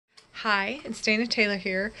Hi, it's Dana Taylor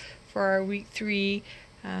here for our week 3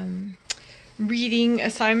 reading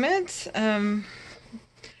assignment.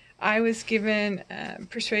 I was given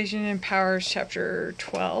Persuasion and Powers chapter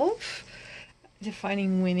 12,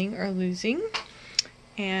 defining winning or losing.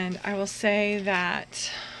 And I will say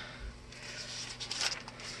that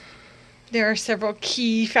there are several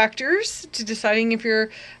key factors to deciding if you're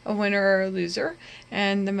a winner or a loser.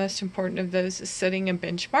 And the most important of those is setting a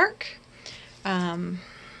benchmark.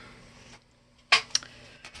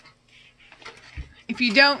 If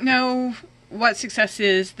you don't know what success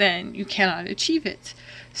is, then you cannot achieve it.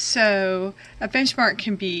 So a benchmark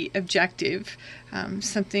can be objective.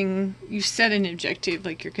 Something you set an objective,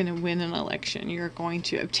 like you're going to win an election, you're going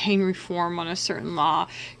to obtain reform on a certain law,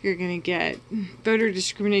 you're going to get voter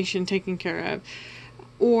discrimination taken care of.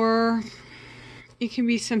 Or it can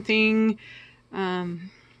be something that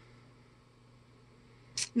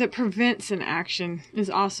prevents an action, is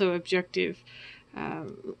also objective.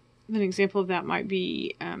 An example of that might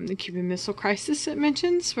be the Cuban Missile Crisis it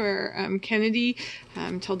mentions, where Kennedy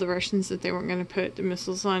told the Russians that they weren't going to put the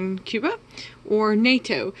missiles on Cuba. Or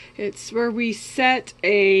NATO. It's where we set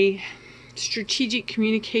a strategic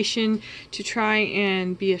communication to try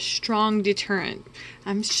and be a strong deterrent.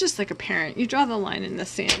 It's just like a parent. You draw the line in the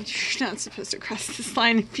sand. You're not supposed to cross this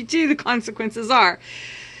line. If you do, the consequences are.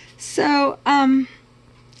 So,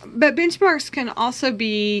 but benchmarks can also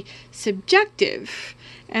be subjective.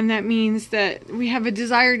 And that means that we have a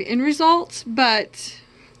desired end result, but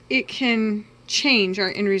it can change, our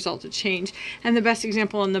end result to change. And the best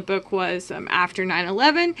example in the book was after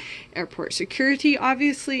 9/11, airport security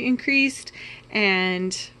obviously increased.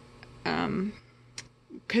 And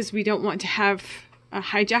because we don't want to have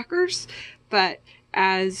hijackers, but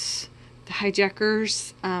as the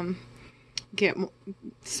hijackers get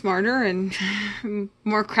smarter and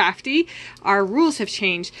more crafty, our rules have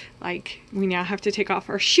changed. Like, we now have to take off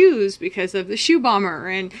our shoes because of the shoe bomber,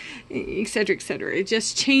 and etc., etc. It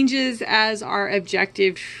just changes as our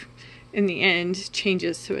objective in the end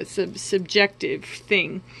changes, so it's a subjective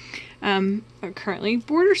thing. Currently,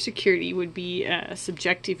 border security would be a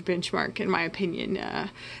subjective benchmark, in my opinion.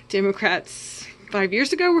 Democrats 5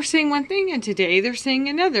 years ago were saying one thing, and today they're saying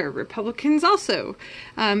another. Republicans also.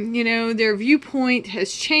 Their viewpoint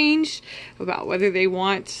has changed about whether they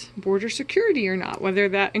want border security or not, whether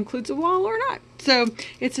that includes a wall or not. So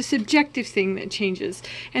it's a subjective thing that changes.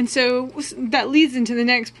 And so that leads into the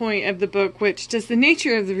next point of the book, which does the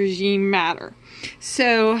nature of the regime matter?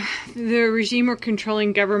 So the regime or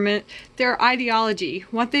controlling government, their ideology,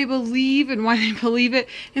 what they believe and why they believe it,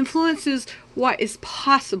 influences what is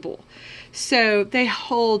possible. So they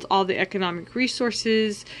hold all the economic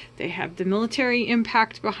resources, they have the military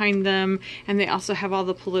impact behind them, and they also have all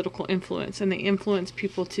the political influence, and they influence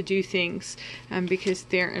people to do things because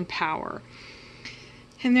they're in power.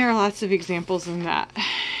 And there are lots of examples of that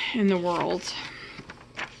in the world.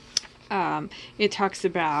 It talks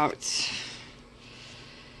about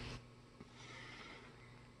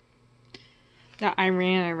the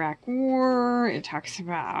Iran-Iraq war. It talks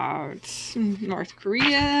about North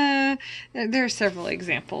Korea. There are several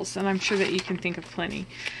examples, and I'm sure that you can think of plenty.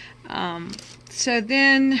 So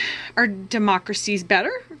then, are democracies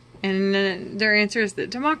better? And their answer is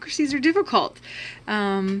that democracies are difficult.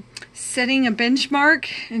 Setting a benchmark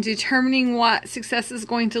and determining what success is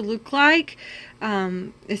going to look like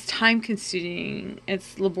is time-consuming,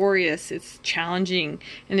 it's laborious, it's challenging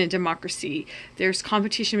in a democracy. There's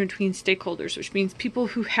competition between stakeholders, which means people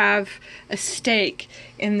who have a stake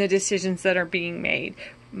in the decisions that are being made.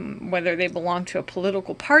 Whether they belong to a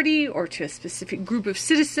political party or to a specific group of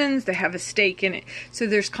citizens, they have a stake in it. So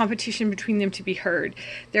there's competition between them to be heard.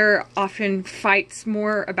 There are often fights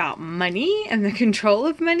more about money and the control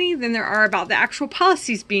of money than there are about the actual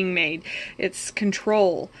policies being made. It's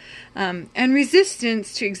control. And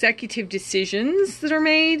resistance to executive decisions that are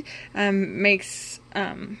made makes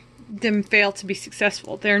them fail to be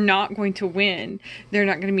successful. They're not going to win. They're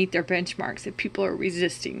not going to meet their benchmarks if people are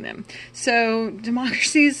resisting them. So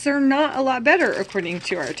democracies are not a lot better according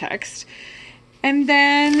to our text. And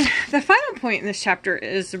then the final point in this chapter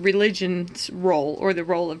is religion's role, or the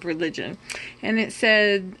role of religion. And it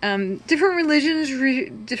said different religions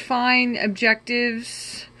define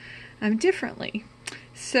objectives differently.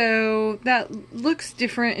 So that looks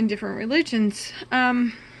different in different religions.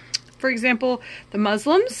 For example, the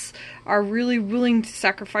Muslims are really willing to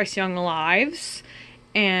sacrifice young lives,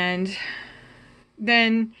 and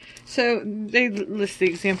then, so they list the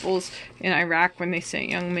examples in Iraq when they sent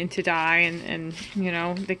young men to die, and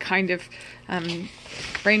they kind of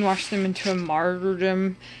brainwashed them into a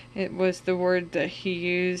martyrdom. It was the word that he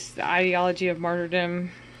used, the ideology of martyrdom.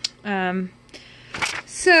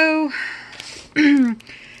 So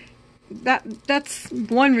that's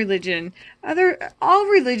one religion. All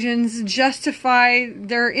religions justify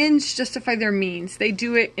their ends, justify their means. They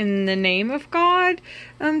do it in the name of God,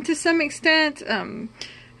 to some extent.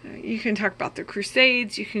 You can talk about the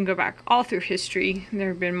Crusades. You can go back all through history. There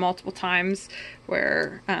have been multiple times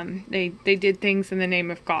where they did things in the name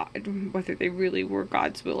of God. Whether they really were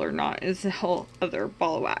God's will or not is a whole other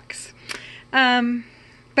ball of wax.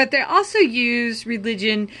 But they also use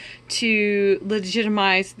religion to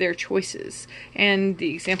legitimize their choices. And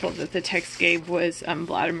the example that the text gave was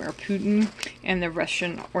Vladimir Putin and the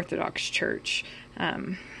Russian Orthodox Church.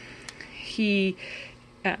 He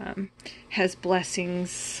has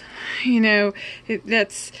blessings, it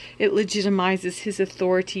legitimizes his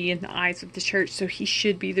authority in the eyes of the church, so he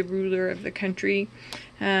should be the ruler of the country.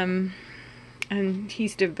 And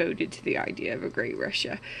he's devoted to the idea of a great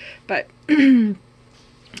Russia. But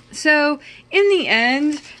so in the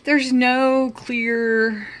end, there's no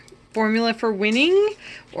clear formula for winning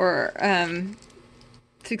or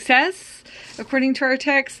success, according to our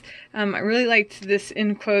text. I really liked this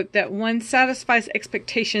end quote, that one satisfies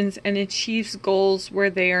expectations and achieves goals where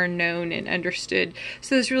they are known and understood.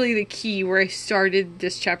 So that's really the key where I started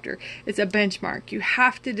this chapter. It's a benchmark. You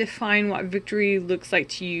have to define what victory looks like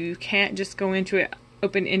to you. You can't just go into it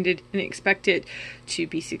open-ended and expect it to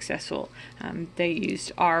be successful. They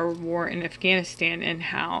used our war in Afghanistan and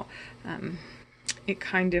how it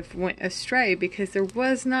kind of went astray because there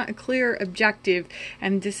was not a clear objective,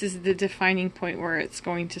 and this is the defining point where it's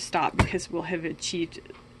going to stop because we'll have achieved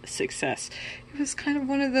success. It was kind of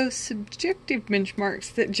one of those subjective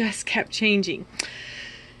benchmarks that just kept changing.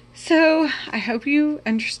 So I hope you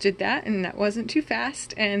understood that and that wasn't too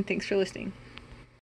fast, and thanks for listening.